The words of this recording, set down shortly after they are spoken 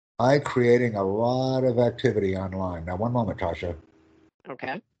creating a lot of activity online. Now, one moment, Tasha.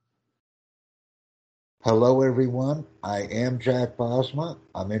 Okay. Hello, everyone. I am Jack Bosma.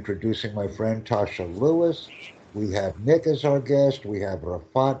 I'm introducing my friend Tasha Lewis. We have Nick as our guest. We have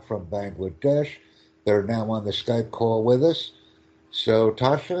Rafat from Bangladesh. They're now on the Skype call with us. So,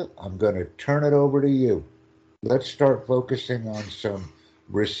 Tasha, I'm going to turn it over to you. Let's start focusing on some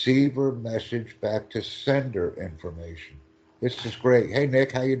receiver message back to sender information. This is great. Hey,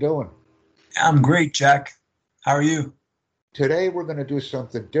 Nick, how you doing? I'm great, Jack. How are you? Today, we're going to do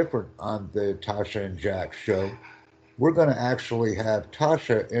something different on the Tasha and Jack show. We're going to actually have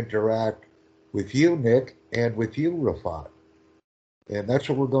Tasha interact with you, Nick, and with you, Rafat. And that's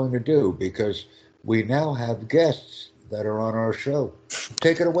what we're going to do because we now have guests that are on our show.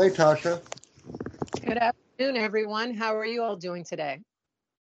 Take it away, Tasha. Good afternoon, everyone. How are you all doing today?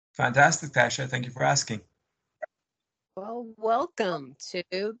 Fantastic, Tasha. Thank you for asking. Well, welcome to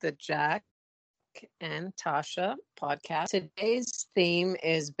the Jack and Tasha podcast. Today's theme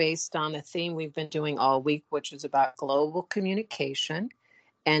is based on a theme we've been doing all week, which is about global communication.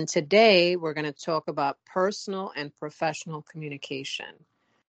 And today we're going to talk about personal and professional communication.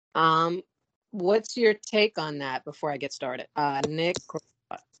 What's your take on that before I get started? Nick?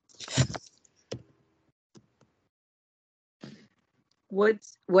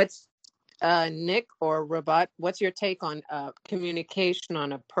 What's Nick or Rabat, what's your take on communication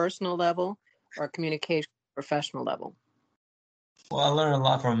on a personal level or communication on a professional level? Well, I learned a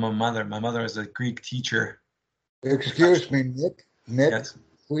lot from my mother. My mother is a Greek teacher. Excuse me, Nick. Nick, Yes.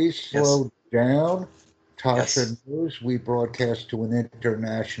 please slow down. Tasha Yes. knows we broadcast to an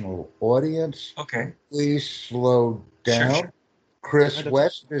international audience. Okay. Please slow down. Sure. Chris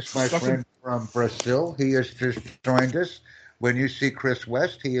West is my friend from Brazil. He has just joined us. When you see Chris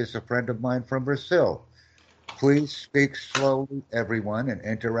West, he is a friend of mine from Brazil. Please speak slowly, everyone, and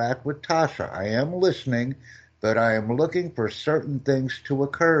interact with Tasha. I am listening, but I am looking for certain things to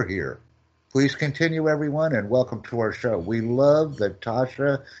occur here. Please continue, everyone, and welcome to our show. We love the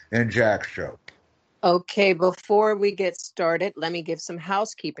Tasha and Jack show. Okay, before we get started, let me give some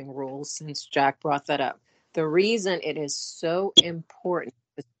housekeeping rules since Jack brought that up. The reason it is so important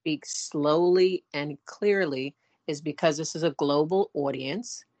to speak slowly and clearly is because this is a global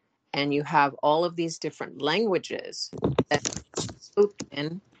audience and you have all of these different languages that are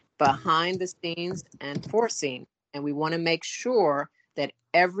spoken behind the scenes and for scene. And we want to make sure that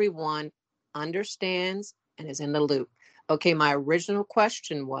everyone understands and is in the loop. Okay, my original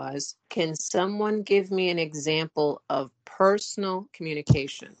question was, can someone give me an example of personal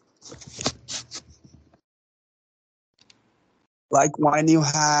communication? Like when you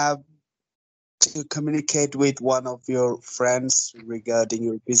have to communicate with one of your friends regarding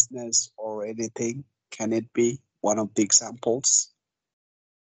your business or anything, can it be one of the examples?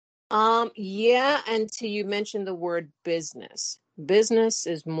 Yeah, until you mentioned the word business. Business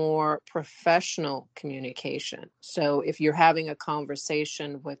is more professional communication. So if you're having a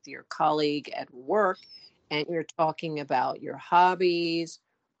conversation with your colleague at work and you're talking about your hobbies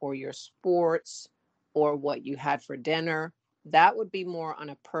or your sports or what you had for dinner, that would be more on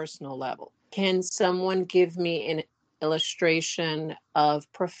a personal level. Can someone give me an illustration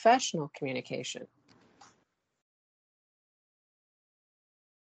of professional communication?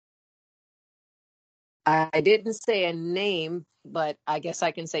 I didn't say a name, but I guess I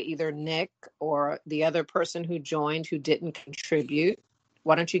can say either Nick or the other person who joined who didn't contribute.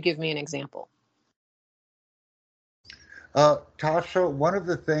 Why don't you give me an example? Tasha, one of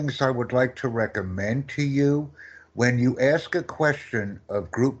the things I would like to recommend to you when you ask a question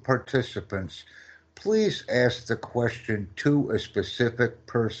of group participants, please ask the question to a specific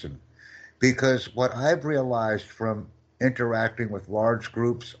person. Because what I've realized from interacting with large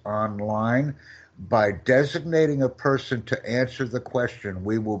groups online, by designating a person to answer the question,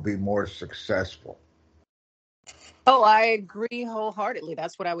 we will be more successful. Oh, I agree wholeheartedly.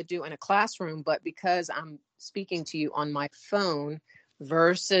 That's what I would do in a classroom. But because I'm speaking to you on my phone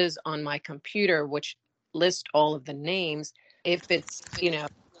versus on my computer, which list all of the names, if it's, the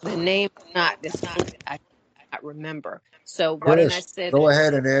name it's not, I cannot remember. So why don't I Chris, say go that?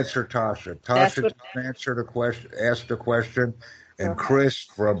 ahead and answer Tasha. That's Tasha what. didn't answer the question, ask the question. And Okay. Chris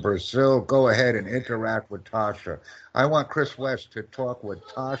from Brazil, go ahead and interact with Tasha. I want Chris West to talk with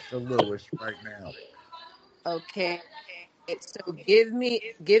Tasha Lewis right now. Okay. So give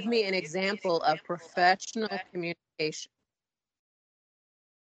me an example of professional communication.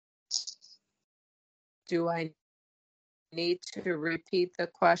 Do I need to repeat the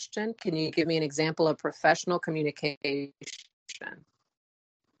question? Can you give me an example of professional communication?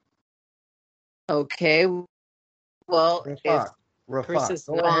 Okay. Well, if Rafat, Chris Rafat, is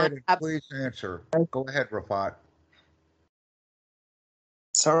go ahead not. and please answer. Go ahead, Rafat.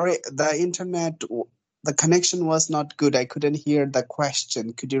 Sorry, the connection was not good. I couldn't hear the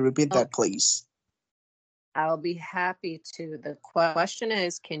question. Could you repeat that, please? I'll be happy to. The question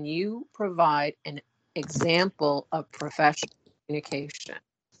is, can you provide an example of professional communication?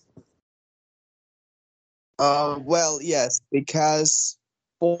 Well, yes, because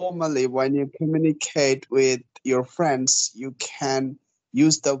formally, when you communicate with your friends, you can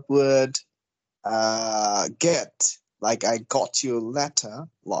use the word get, like I got your letter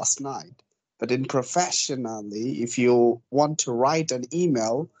last night. But in professionally, if you want to write an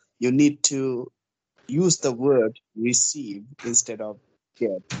email, you need to use the word receive instead of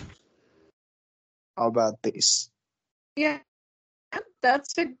get. How about this? Yeah,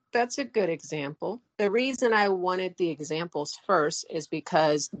 that's a good example. The reason I wanted the examples first is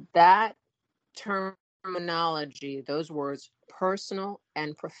because that terminology, those words, personal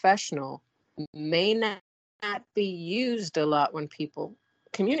and professional, may not be used a lot when people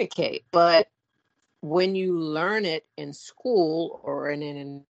communicate, but when you learn it in school or in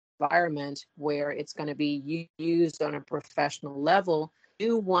an environment where it's going to be used on a professional level,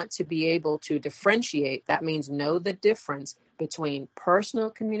 you want to be able to differentiate. That means know the difference between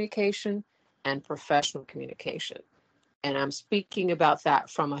personal communication and professional communication. And I'm speaking about that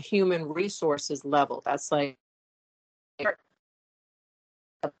from a human resources level. That's like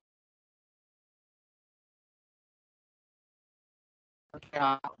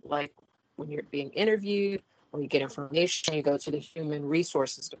like when you're being interviewed or you get information, you go to the human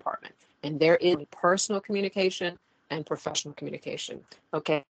resources department. And there is personal communication and professional communication.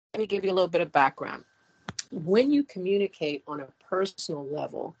 Okay, let me give you a little bit of background. When you communicate on a personal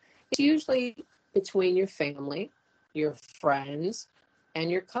level, it's usually between your family, your friends, and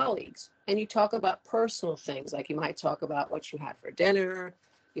your colleagues. And you talk about personal things, like you might talk about what you had for dinner.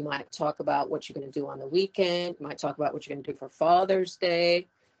 You might talk about what you're going to do on the weekend. You might talk about what you're going to do for Father's Day.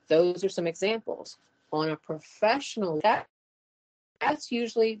 Those are some examples. On a professional, that's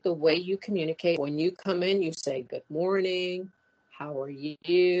usually the way you communicate. When you come in, you say, good morning, how are you?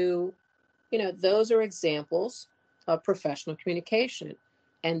 You know, those are examples of professional communication.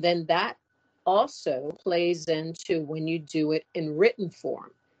 And then that also plays into when you do it in written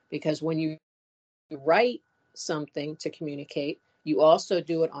form, because when you write something to communicate, you also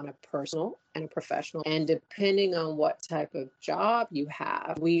do it on a personal and a professional. And depending on what type of job you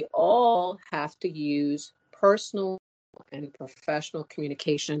have, we all have to use personal and professional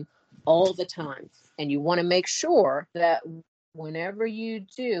communication all the time. And you want to make sure that whenever you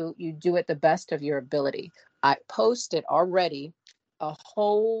do it the best of your ability. I posted already a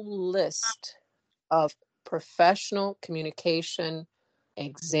whole list of professional communication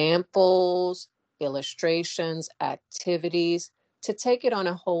examples, illustrations, activities to take it on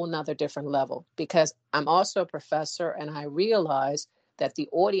a whole nother different level, because I'm also a professor and I realize that the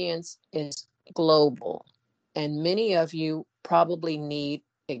audience is global and many of you probably need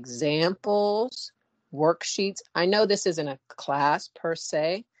examples, worksheets. I know this isn't a class per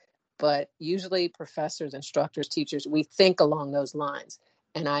se, but usually professors, instructors, teachers, we think along those lines.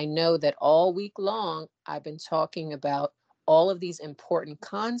 And I know that all week long, I've been talking about all of these important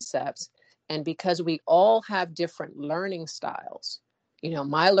concepts. And because we all have different learning styles, you know,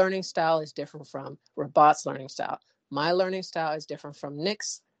 my learning style is different from Rabat's learning style. My learning style is different from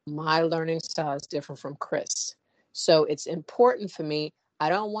Nick's. My learning style is different from Chris. So it's important for me. I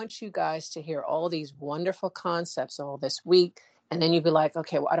don't want you guys to hear all these wonderful concepts all this week. And then you'd be like,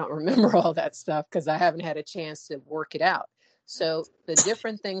 okay, well, I don't remember all that stuff because I haven't had a chance to work it out. So the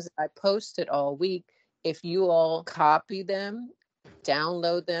different things that I posted all week, if you all copy them,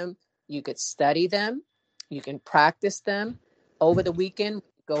 download them, you could study them, you can practice them over the weekend,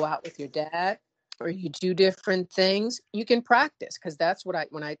 go out with your dad, or you do different things, you can practice. Because that's what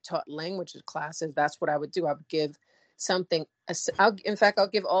when I taught languages classes, that's what I would do. I would give something. In fact, I'll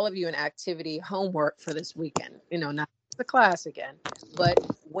give all of you an activity homework for this weekend. You know, not the class again, but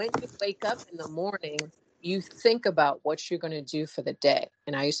when you wake up in the morning, you think about what you're going to do for the day.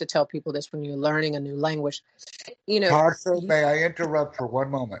 And I used to tell people this when you're learning a new language. You know, Tasha, may I interrupt for one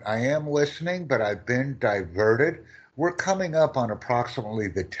moment? I am listening, but I've been diverted. We're coming up on approximately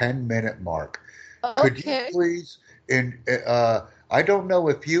the 10-minute mark. Could you okay. please, I don't know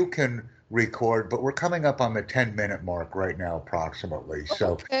if you can record, but we're coming up on the 10-minute mark right now, approximately.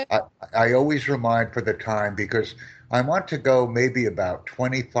 So Okay. I always remind for the time because I want to go maybe about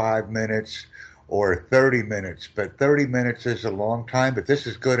 25 minutes or 30 minutes, but 30 minutes is a long time, but this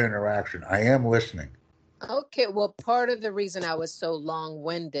is good interaction. I am listening. Okay, well, part of the reason I was so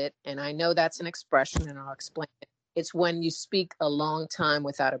long-winded, and I know that's an expression, and I'll explain it. It's when you speak a long time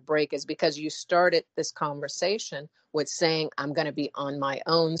without a break, is because you started this conversation with saying, I'm going to be on my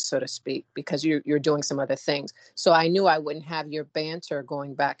own, so to speak, because you're doing some other things. So I knew I wouldn't have your banter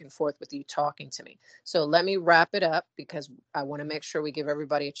going back and forth with you talking to me. So let me wrap it up because I want to make sure we give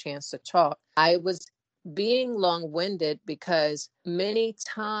everybody a chance to talk. I was being long-winded because many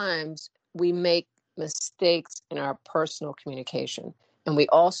times we make mistakes in our personal communication. And we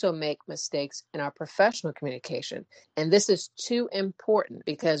also make mistakes in our professional communication. And this is too important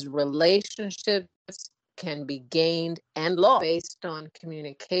because relationships can be gained and lost based on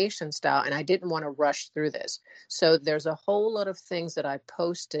communication style. And I didn't want to rush through this. So there's a whole lot of things that I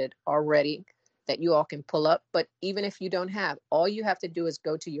posted already that you all can pull up. But even if you don't have, all you have to do is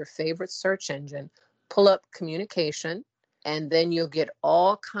go to your favorite search engine, pull up communication, and then you'll get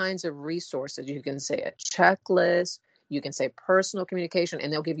all kinds of resources. You can say a checklist, you can say personal communication,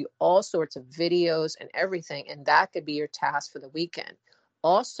 and they'll give you all sorts of videos and everything. And that could be your task for the weekend.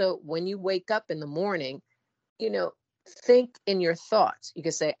 Also, when you wake up in the morning, think in your thoughts. You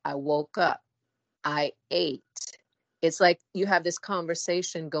can say, I woke up, I ate. It's like you have this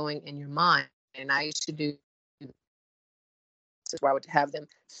conversation going in your mind. And I used to do this where I would have them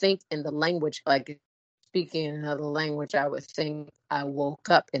think in the language, like speaking in another language. I would think I woke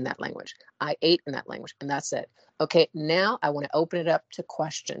up in that language. I ate in that language. And that's it. Okay, now I want to open it up to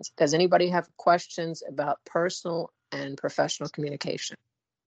questions. Does anybody have questions about personal and professional communication?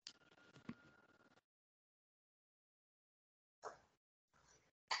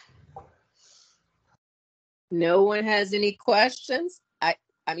 No one has any questions? I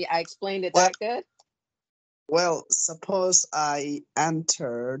mean, I explained it that good? Well, suppose I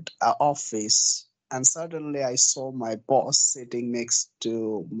entered an office and suddenly I saw my boss sitting next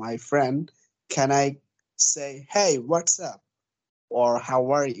to my friend. Can I say, hey, what's up? Or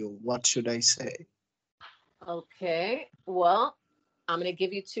how are you? What should I say? Okay, well, I'm going to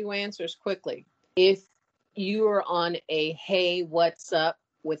give you two answers quickly. If you are on a hey, what's up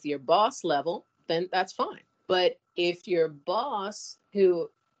with your boss level, then that's fine. But if your boss, who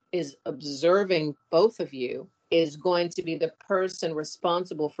is observing both of you, is going to be the person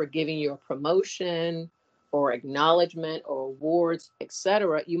responsible for giving you a promotion or acknowledgement or awards,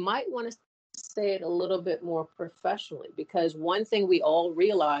 etc., you might want to say it a little bit more professionally, because one thing we all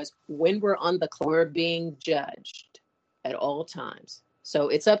realize when we're on the clock, we're being judged at all times. So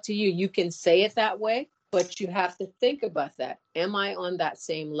it's up to you. You can say it that way, but you have to think about that. Am I on that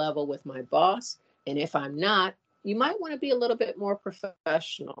same level with my boss? And if I'm not, you might want to be a little bit more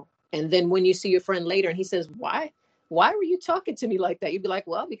professional. And then when you see your friend later and he says, why were you talking to me like that? You'd be like,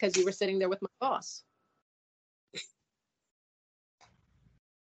 well, because you were sitting there with my boss.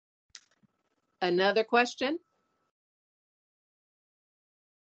 Another question?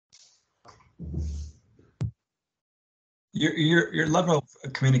 Your level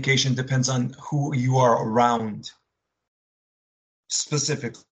of communication depends on who you are around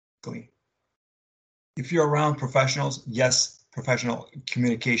specifically. If you're around professionals, yes, professional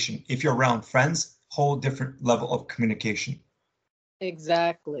communication. If you're around friends, whole different level of communication.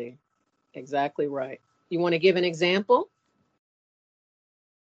 Exactly right. You want to give an example?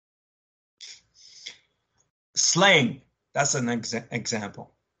 Slang, that's an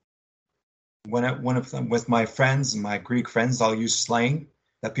example. With my friends, my Greek friends, I'll use slang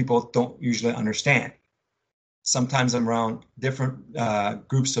that people don't usually understand. Sometimes I'm around different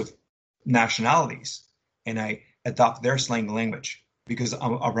groups of nationalities, and I adopt their slang language because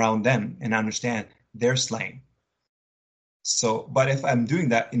I'm around them and understand their slang. So, but if I'm doing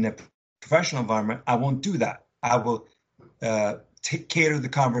that in a professional environment, I won't do that. I will cater the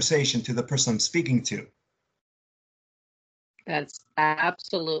conversation to the person I'm speaking to. That's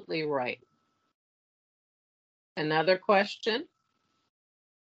absolutely right. Another question?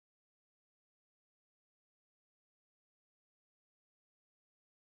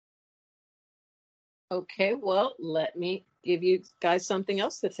 Okay, well, let me give you guys something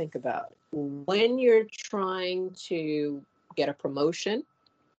else to think about. When you're trying to get a promotion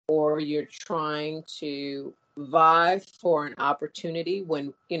or you're trying to vie for an opportunity,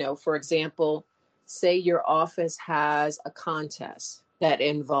 when, for example, say your office has a contest that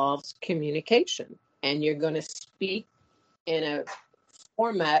involves communication and you're going to speak in a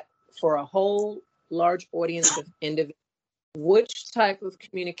format for a whole large audience of individuals, which type of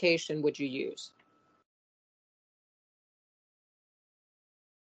communication would you use?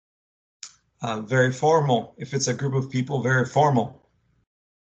 Very formal. If it's a group of people, very formal.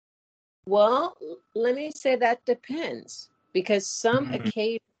 Well, let me say that depends, because some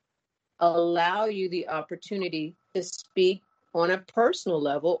occasions allow you the opportunity to speak on a personal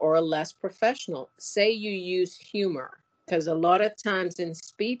level or a less professional. Say you use humor, because a lot of times in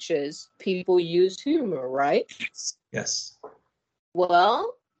speeches, people use humor, right? Yes.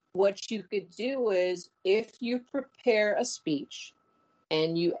 Well, what you could do is if you prepare a speech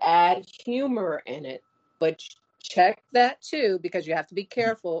and you add humor in it, but check that too, because you have to be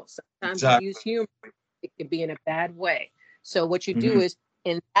careful. Sometimes you Exactly. use humor, it could be in a bad way. So what you do Mhm. is,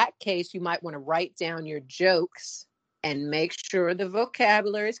 in that case, you might want to write down your jokes and make sure the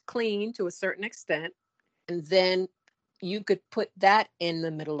vocabulary is clean to a certain extent. And then you could put that in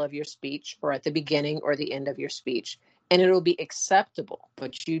the middle of your speech or at the beginning or the end of your speech, and it'll be acceptable.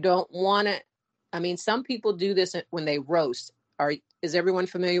 But you don't want to, I mean, some people do this when they roast. Is everyone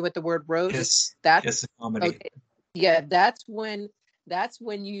familiar with the word roast? Yes. That's Yes, comedy. okay. Yeah, that's when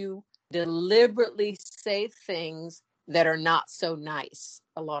you deliberately say things that are not so nice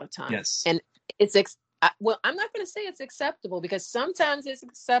a lot of times. Yes. And well, I'm not going to say it's acceptable, because sometimes it's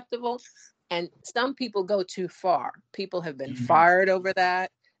acceptable and some people go too far. People have been Mhm. fired over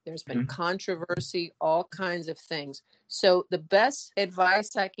that. There's been Mhm. controversy, all kinds of things. So the best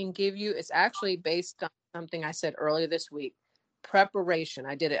advice I can give you is actually based on something I said earlier this week. Preparation.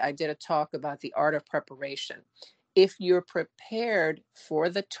 I did a talk about the art of preparation. If you're prepared for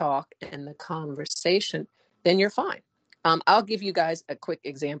the talk and the conversation, then you're fine. I'll give you guys a quick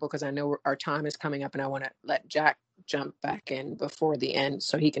example, because I know our time is coming up and I want to let Jack jump back in before the end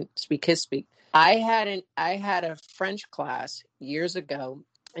so he can speak his speak. I had a French class years ago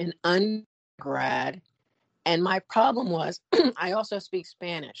in undergrad, and my problem was I also speak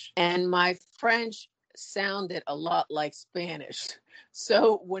Spanish, and my French sounded a lot like Spanish.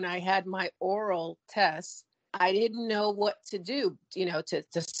 So when I had my oral test, I didn't know what to do, to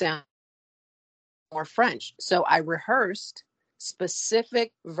sound more French. So I rehearsed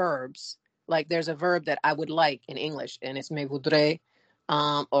specific verbs. Like there's a verb that I would like in English, and it's me voudrais,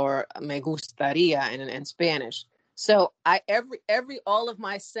 or me gustaría in Spanish. So all of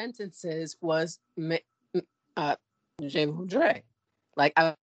my sentences was je voudrais. Like I,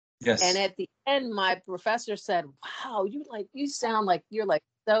 and Yes. at the end, my professor said, "Wow, you sound like you're like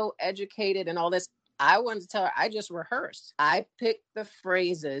so educated and all this." I wanted to tell her I just rehearsed. I picked the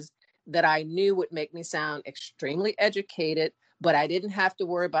phrases that I knew would make me sound extremely educated, but I didn't have to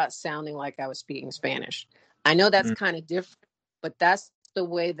worry about sounding like I was speaking Spanish. I know that's Mm. kind of different, but that's the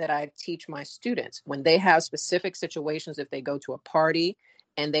way that I teach my students. When they have specific situations, if they go to a party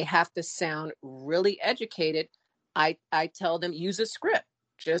and they have to sound really educated, I tell them use a script,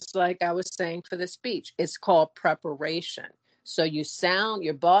 just like I was saying for the speech. It's called preparation. So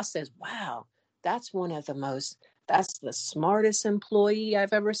your boss says, wow, that's that's the smartest employee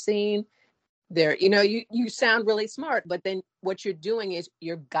I've ever seen. You sound really smart, but then what you're doing is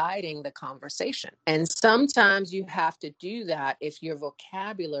you're guiding the conversation. And sometimes you have to do that if your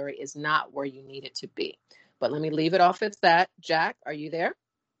vocabulary is not where you need it to be. But let me leave it off at that. Jack, are you there?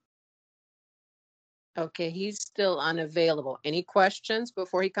 Okay, he's still unavailable. Any questions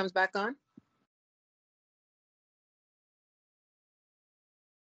before he comes back on?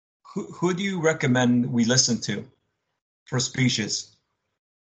 Who do you recommend we listen to for speeches?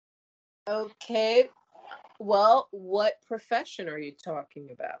 Okay, well, what profession are you talking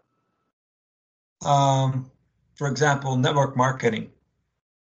about? For example, network marketing.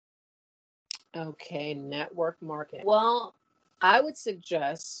 Okay, network marketing. Well, I would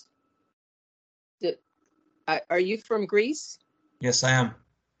suggest that, are you from Greece? Yes, I am.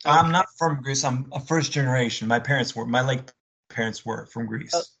 I'm Okay. not from Greece. I'm a first generation. My late parents were from O-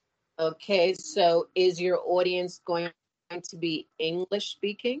 Greece. Okay, so is your audience going to be English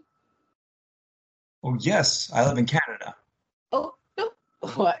speaking? Oh, yes, I live in Canada. Oh, no.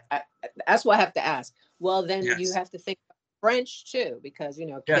 What? That's why I have to ask. Well, then you Yes. have to think of French too, because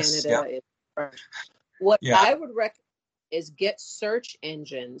Yes. Yeah. Canada is French. What Yeah. I would recommend is get search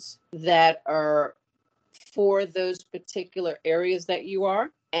engines that are for those particular areas that you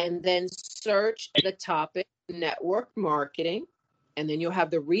are, and then search the topic network marketing, and then you'll have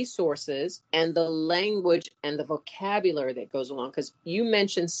the resources and the language and the vocabulary that goes along, because you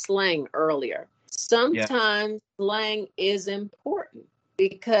mentioned slang earlier. Yeah. Sometimes slang is important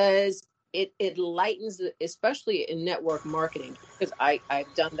because it lightens, especially in network marketing, because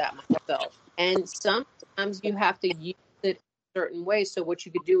I've done that myself. And sometimes you have to use it certain ways. So what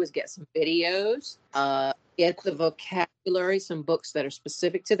you could do is get some videos, get the vocabulary, some books that are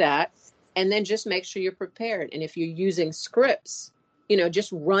specific to that, and then just make sure you're prepared. And if you're using scripts,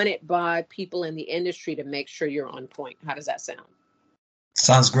 just run it by people in the industry to make sure you're on point. How does that sound?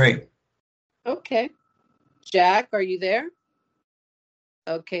 Sounds great. Okay. Jack, are you there?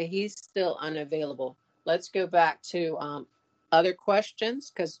 Okay, he's still unavailable. Let's go back to Other questions?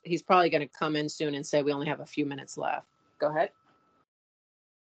 Because he's probably going to come in soon and say we only have a few minutes left. Go ahead.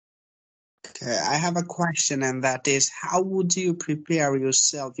 Okay, I have a question, and that is, how would you prepare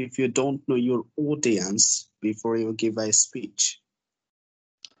yourself if you don't know your audience before you give a speech?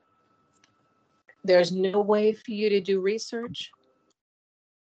 There's no way for you to do research.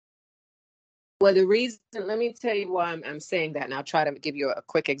 Well, the reason, let me tell you why I'm saying that, and I'll try to give you a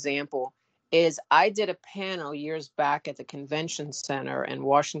quick example, is I did a panel years back at the Convention Center in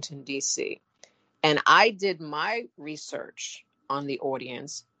Washington, D.C., and I did my research on the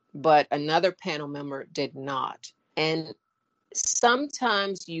audience, but another panel member did not. And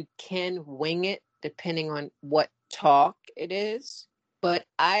sometimes you can wing it depending on what talk it is. But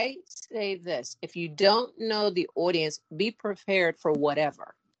I say this, if you don't know the audience, be prepared for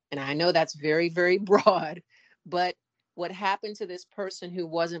whatever. And I know that's very, very broad, but what happened to this person who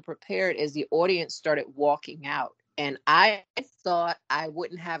wasn't prepared is the audience started walking out. And I thought I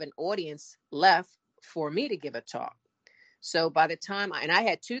wouldn't have an audience left for me to give a talk. So by the time, and I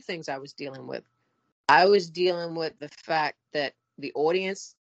had two things I was dealing with. I was dealing with the fact that the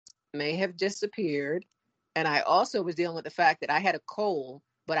audience may have disappeared. And I also was dealing with the fact that I had a cold,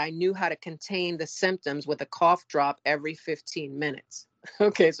 but I knew how to contain the symptoms with a cough drop every 15 minutes.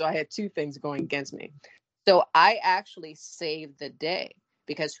 Okay, so I had two things going against me. So I actually saved the day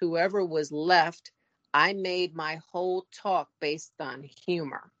because whoever was left, I made my whole talk based on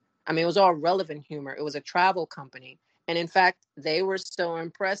humor. I mean, it was all relevant humor. It was a travel company. And in fact, they were so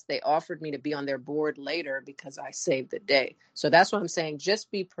impressed, they offered me to be on their board later because I saved the day. So that's what I'm saying.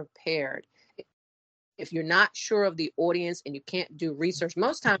 Just be prepared. If you're not sure of the audience and you can't do research,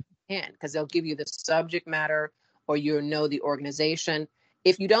 most times you can because they'll give you the subject matter or you'll know the organization.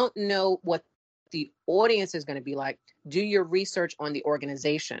 If you don't know what the audience is going to be like, do your research on the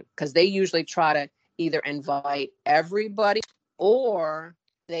organization because they usually try to either invite everybody or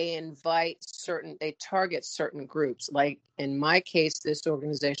they target certain groups. Like in my case, this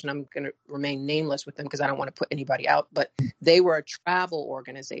organization, I'm going to remain nameless with them because I don't want to put anybody out, but they were a travel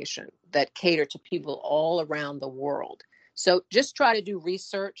organization that catered to people all around the world. So just try to do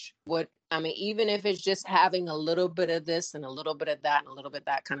research. Even if it's just having a little bit of this and a little bit of that and a little bit of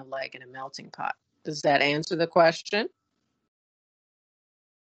that, kind of like in a melting pot. Does that answer the question?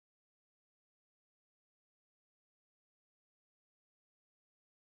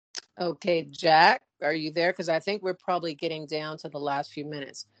 Okay, Jack, are you there? Because I think we're probably getting down to the last few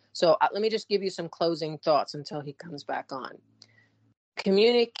minutes. So let me just give you some closing thoughts until he comes back on.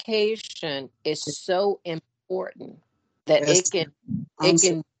 Communication is so important that Yes, it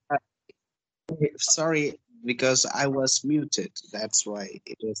can. Sorry, because I was muted. That's why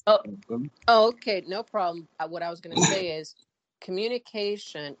it is. Oh, okay, no problem. What I was going to say is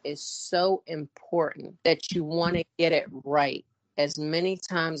communication is so important that you want to get it right as many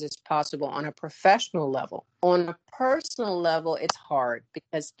times as possible on a professional level. On a personal level, it's hard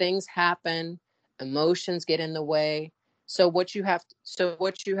because things happen, emotions get in the way. So what you have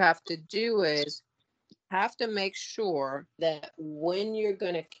to do is have to make sure that when you're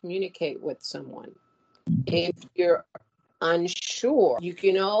going to communicate with someone, if you're unsure, you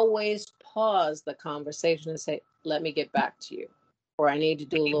can always pause the conversation and say, let me get back to you. Or I need to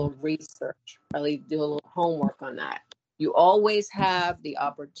do a little research. I need to do a little homework on that. You always have the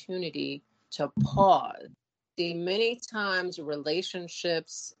opportunity to pause. See, many times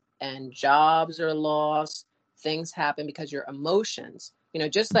relationships and jobs are lost. Things happen because your emotions,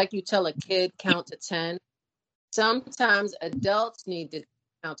 just like you tell a kid count to 10, sometimes adults need to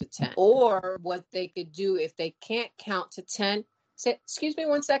count to 10. Or what they could do if they can't count to 10, say, excuse me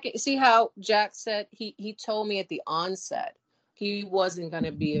 1 second. See how Jack said he told me at the onset he wasn't going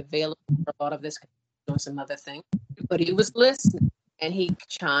to be available for a lot of this, doing some other thing, but he was listening and he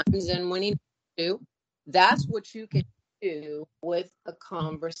chimes in when he needs to. That's what you can do with a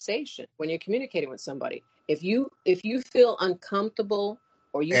conversation when you're communicating with somebody. If you feel uncomfortable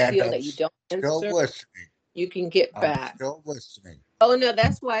or you feel that you don't answer, still listening. You can get back. I'm still listening. Oh, no,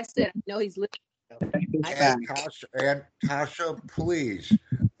 that's why I said, no, he's listening. And Tasha, please,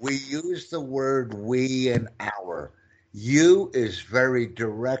 we use the word we and our. You is very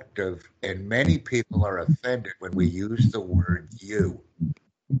directive, and many people are offended when we use the word you.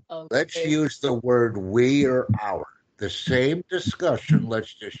 Okay. Let's use the word we or our. The same discussion,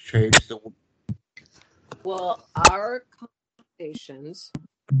 let's just change the word. Well, our conversations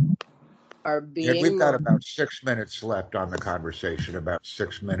are being... We've got about 6 minutes left on the conversation, about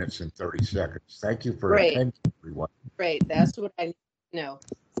 6 minutes and 30 seconds. Thank you for attending, everyone. Great, that's what I need to know.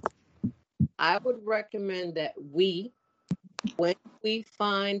 I would recommend that when we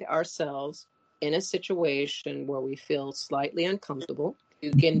find ourselves in a situation where we feel slightly uncomfortable,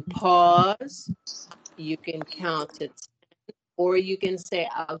 you can pause, you can count to 10, or you can say,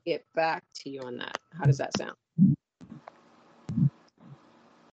 I'll get back to you on that. How does that sound?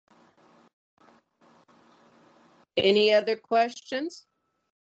 Any other questions?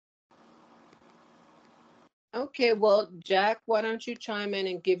 Okay, well, Jack, why don't you chime in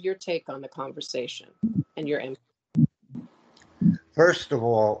and give your take on the conversation and your input? First of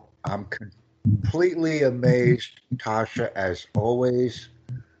all, I'm completely amazed, Tasha, as always,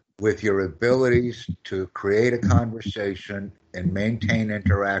 with your abilities to create a conversation and maintain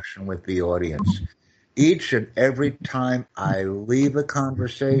interaction with the audience. Each and every time I leave a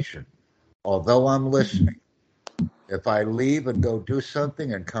conversation, although I'm listening, if I leave and go do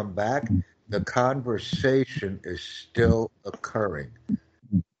something and come back, the conversation is still occurring.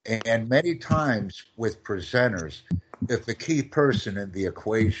 And many times with presenters, if the key person in the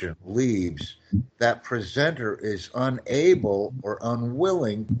equation leaves, that presenter is unable or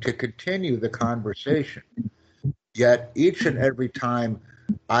unwilling to continue the conversation. Yet each and every time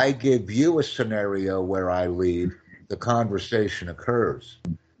I give you a scenario where I leave, the conversation occurs.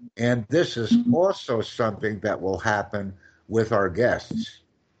 And this is also something that will happen with our guests.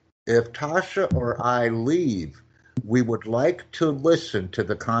 If Tasha or I leave, we would like to listen to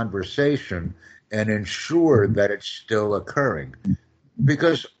the conversation and ensure that it's still occurring.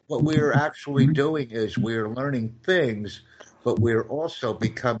 Because what we're actually doing is we're learning things, but we're also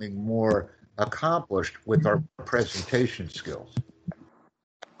becoming more accomplished with our presentation skills.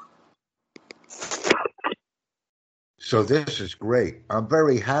 So this is great. I'm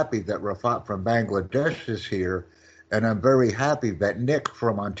very happy that Rafat from Bangladesh is here, and I'm very happy that Nick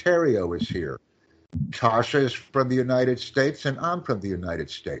from Ontario is here. Tasha is from the United States, and I'm from the United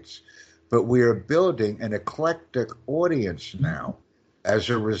States. But we are building an eclectic audience now as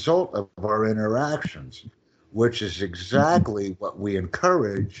a result of our interactions, which is exactly what we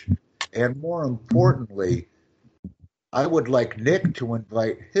encourage. And more importantly, I would like Nick to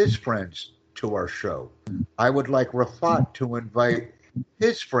invite his friends to our show. I would like Rafat to invite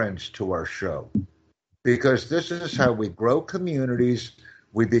his friends to our show, because this is how we grow communities.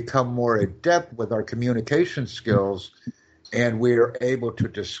 We become more adept with our communication skills, and we are able to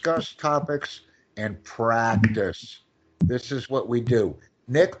discuss topics and practice. This is what we do.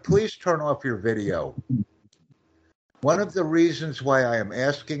 Nick, please turn off your video. One of the reasons why I am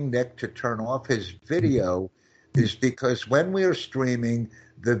asking Nick to turn off his video is because when we are streaming,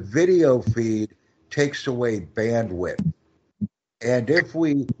 the video feed takes away bandwidth. And if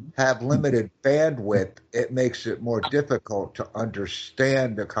we have limited bandwidth, it makes it more difficult to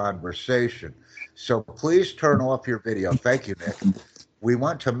understand the conversation. So please turn off your video. Thank you, Nick. We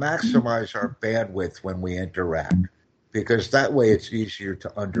want to maximize our bandwidth when we interact, because that way it's easier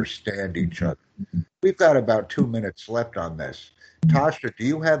to understand each other. We've got about 2 minutes left on this. Tasha, do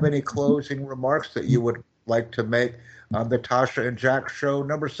you have any closing remarks that you would like to make on the Tasha and Jack show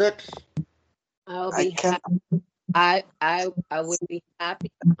number 6? I'll be happy. I would be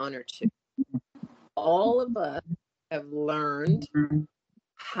happy and honored to. All of us have learned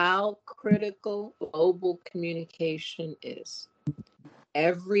how critical global communication is.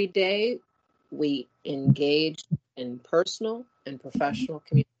 Every day we engage in personal and professional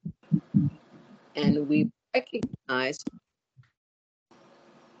communication, and we recognize how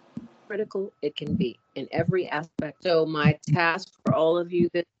critical it can be in every aspect. So my task for all of you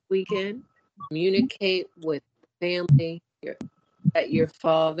this weekend, communicate with family, that your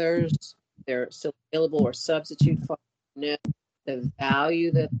fathers, they're still available, or substitute fathers, know the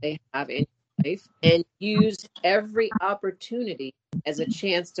value that they have in your life, and use every opportunity as a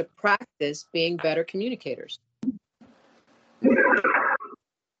chance to practice being better communicators.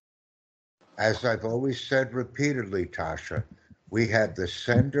 As I've always said repeatedly, Tasha, we have the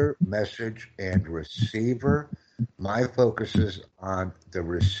sender, message, and receiver. My focus is on the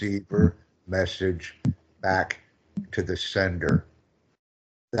receiver, message, back to the sender.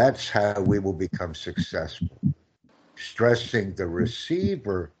 That's how we will become successful. Stressing the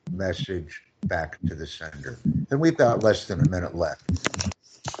receiver message back to the sender. And we've got less than a minute left.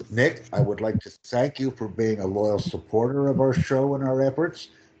 Nick, I would like to thank you for being a loyal supporter of our show and our efforts.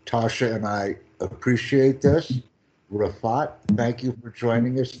 Tasha and I appreciate this. Rafat, thank you for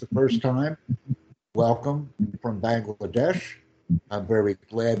joining us the first time. Welcome from Bangladesh. I'm very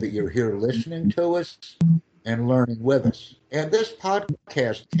glad that you're here listening to us and learning with us. And this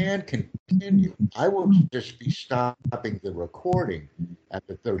podcast can continue. I will just be stopping the recording at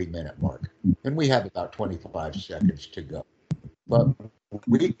the 30-minute mark. And we have about 25 seconds to go. But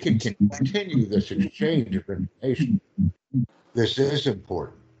we can continue this exchange of information. This is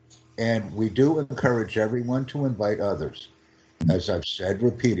important. And we do encourage everyone to invite others. As I've said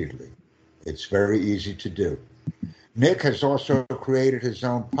repeatedly, it's very easy to do. Nick has also created his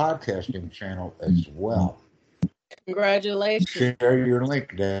own podcasting channel as well. Congratulations. Share your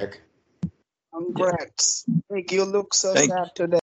link, Nick. Congrats. Nick, you look so Thank sad today.